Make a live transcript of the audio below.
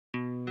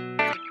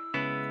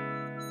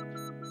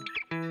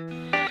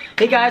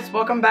Hey guys,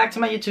 welcome back to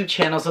my YouTube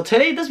channel. So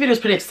today this video is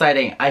pretty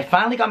exciting. I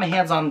finally got my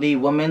hands on the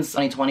women's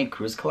 2020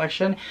 cruise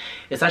collection.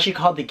 It's actually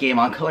called the Game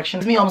On collection.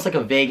 It's me almost like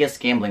a Vegas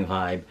gambling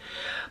vibe.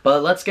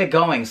 But let's get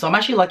going. So I'm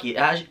actually lucky.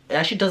 It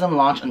actually doesn't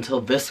launch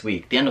until this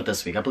week, the end of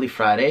this week, I believe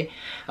Friday.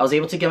 I was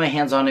able to get my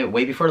hands on it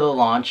way before the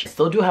launch. I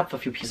still do have a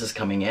few pieces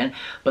coming in,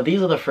 but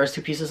these are the first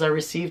two pieces I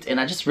received, and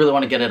I just really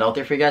want to get it out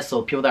there for you guys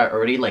so people that are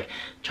already like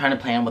trying to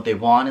plan what they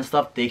want and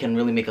stuff, they can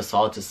really make a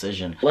solid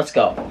decision. Let's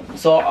go.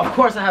 So of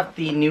course I have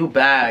the new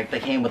bag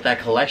that came with that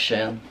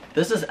collection.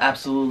 This is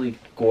absolutely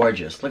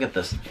gorgeous. Look at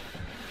this.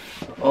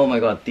 Oh my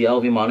god, the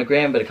LV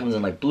monogram, but it comes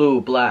in like blue,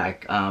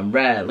 black,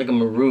 red, like a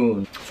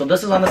maroon. So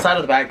this is on the side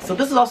of the bag. So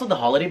this is also the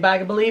holiday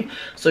bag, I believe.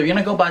 So you're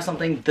gonna go buy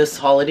something this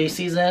holiday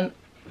season,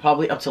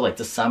 probably up to like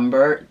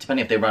December,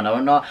 depending if they run out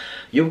or not,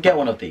 you'll get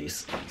one of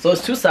these. So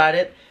it's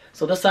two-sided.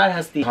 So this side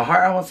has the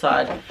heart on one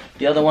side,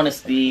 the other one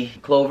is the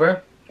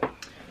clover.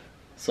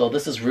 So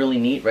this is really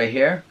neat right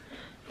here.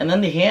 And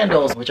then the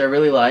handles, which I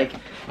really like,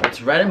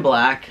 it's red and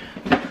black.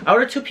 I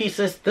ordered two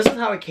pieces. This is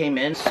how it came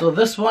in. So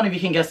this one, if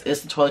you can guess,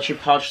 is the toiletry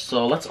pouch.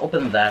 So let's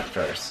open that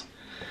first.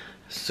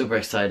 Super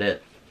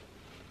excited.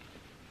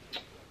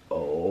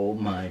 Oh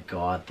my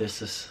god,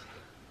 this is...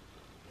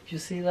 Did you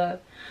see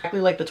that?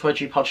 Exactly like the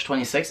toiletry pouch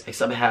 26,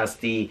 except it has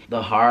the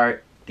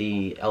heart,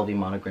 the LV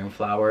monogram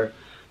flower,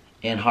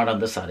 and heart on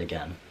this side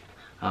again.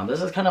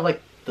 This is kind of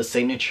like the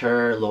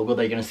signature logo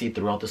that you're gonna see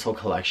throughout this whole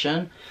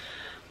collection.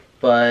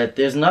 But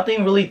there's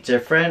nothing really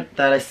different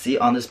that I see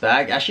on this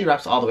bag. It actually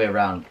wraps all the way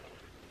around.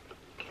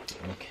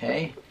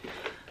 Okay,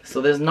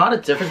 so there's not a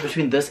difference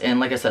between this and,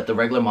 like I said, the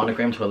regular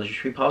monogram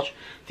toiletry pouch.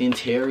 The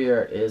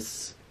interior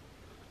is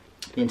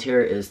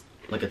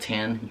like a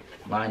tan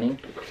lining.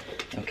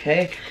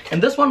 Okay,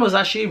 and this one was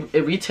actually,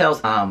 it retails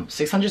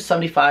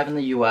 $675 in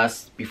the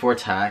US before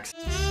tax.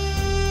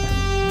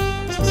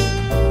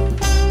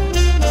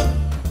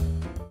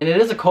 And it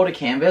is a coated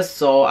canvas,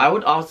 so I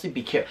would obviously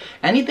be careful.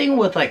 Anything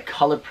with like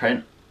color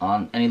print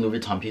on any Louis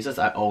Vuitton pieces,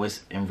 I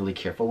always am really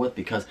careful with,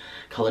 because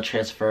color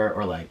transfer,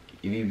 or like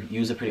if you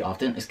use it pretty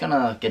often, it's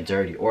gonna get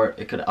dirty, or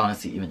it could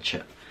honestly even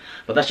chip.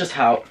 But that's just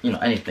how, you know,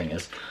 anything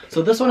is.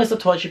 So this one is the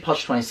toiletry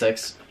pouch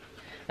 26.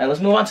 And let's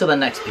move on to the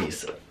next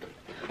piece.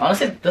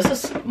 Honestly, this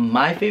is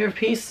my favorite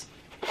piece.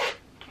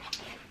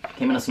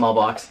 Came in a small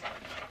box.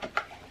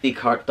 The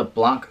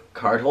Blanc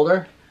card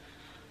holder.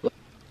 Let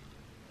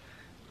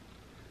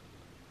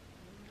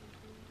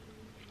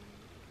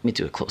me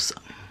do a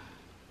close-up.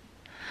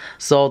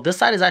 So this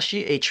side is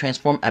actually a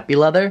transformed epi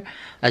leather.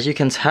 As you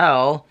can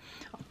tell,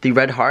 the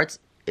red hearts,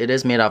 it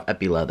is made of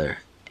epi leather.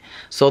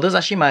 So this is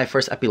actually my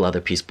first epi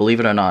leather piece, believe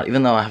it or not.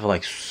 Even though I have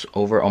like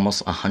over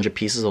almost 100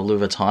 pieces of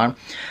Louis Vuitton,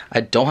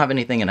 I don't have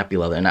anything in epi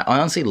leather, and I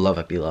honestly love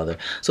epi leather.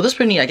 So this is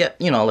pretty neat. I get,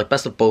 you know, like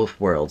best of both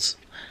worlds.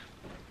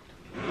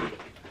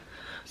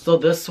 So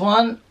this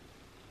one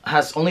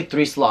has only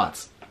 3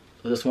 slots.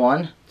 So this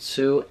 1,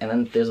 2, and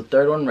then there's a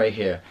third one right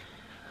here.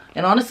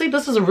 And honestly,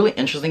 this is a really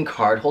interesting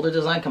card holder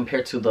design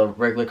compared to the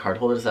regular card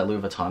holders that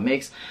Louis Vuitton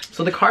makes.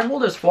 So the card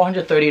holder is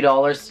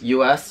 $430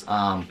 US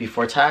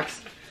before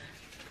tax.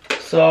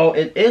 So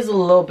it is a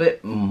little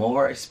bit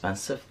more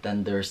expensive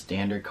than their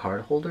standard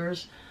card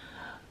holders.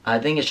 I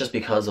think it's just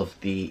because of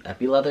the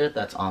epi leather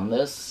that's on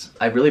this.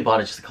 I really bought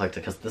it just to collect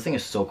it because this thing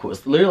is so cool.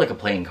 It's literally like a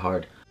playing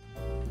card.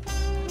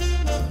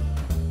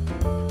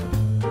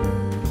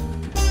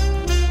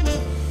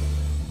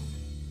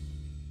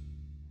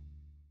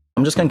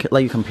 I'm just gonna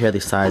let you compare the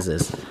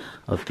sizes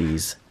of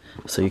these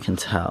so you can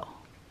tell.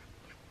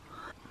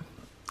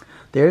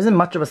 There isn't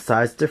much of a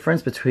size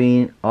difference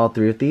between all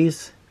 3 of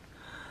these,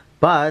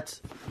 but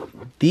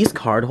these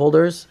card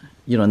holders,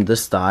 you know, in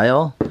this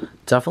style,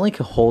 definitely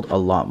could hold a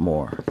lot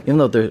more. Even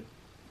though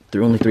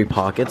they're only 3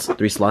 pockets,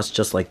 3 slots,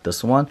 just like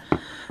this one.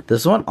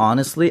 This one,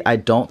 honestly, I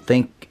don't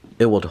think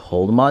it would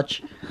hold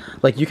much.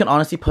 Like, you can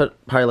honestly put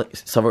probably like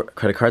several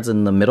credit cards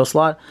in the middle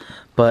slot,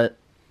 but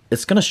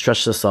it's gonna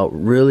stretch this out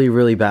really,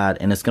 really bad,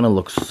 and it's gonna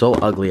look so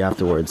ugly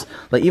afterwards.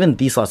 Like even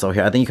these slots out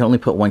here, I think you can only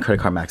put 1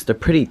 credit card max. They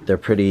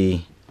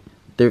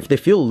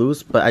feel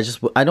loose, but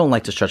I don't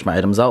like to stretch my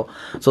items out.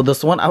 So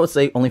this one, I would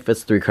say only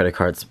fits 3 credit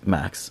cards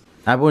max.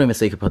 I wouldn't even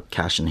say you could put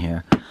cash in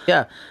here.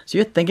 Yeah, so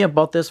you're thinking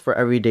about this for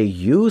everyday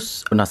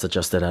use, or not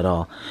suggested at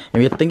all. If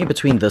you're thinking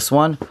between this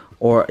one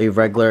or a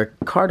regular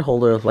card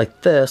holder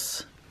like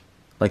this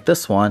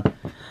one,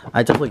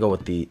 I definitely go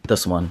with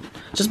this one,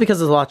 just because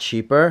it's a lot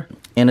cheaper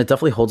and it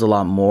definitely holds a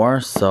lot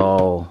more.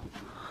 So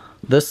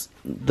this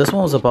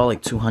one was about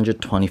like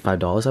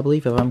 $225, I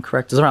believe, if I'm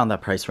correct. It's around that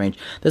price range.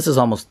 This is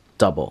almost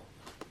double.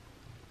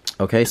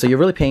 Okay, so you're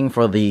really paying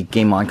for the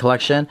Game On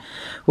collection,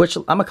 which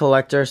I'm a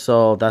collector,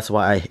 so that's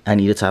why I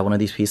needed to have one of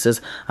these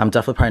pieces. I'm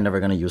definitely probably never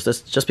going to use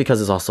this, just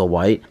because it's also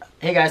white.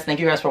 Hey guys, thank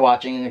you guys for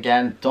watching. And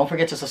again, don't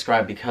forget to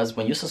subscribe, because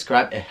when you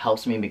subscribe, it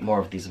helps me make more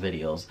of these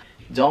videos.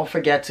 Don't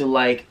forget to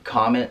like,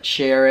 comment,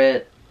 share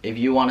it. If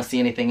you want to see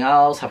anything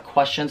else, have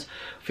questions,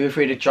 feel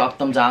free to drop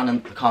them down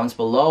in the comments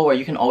below, or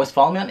you can always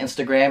follow me on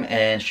Instagram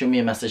and shoot me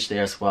a message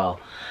there as well.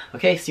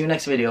 Okay, see you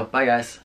next video. Bye guys.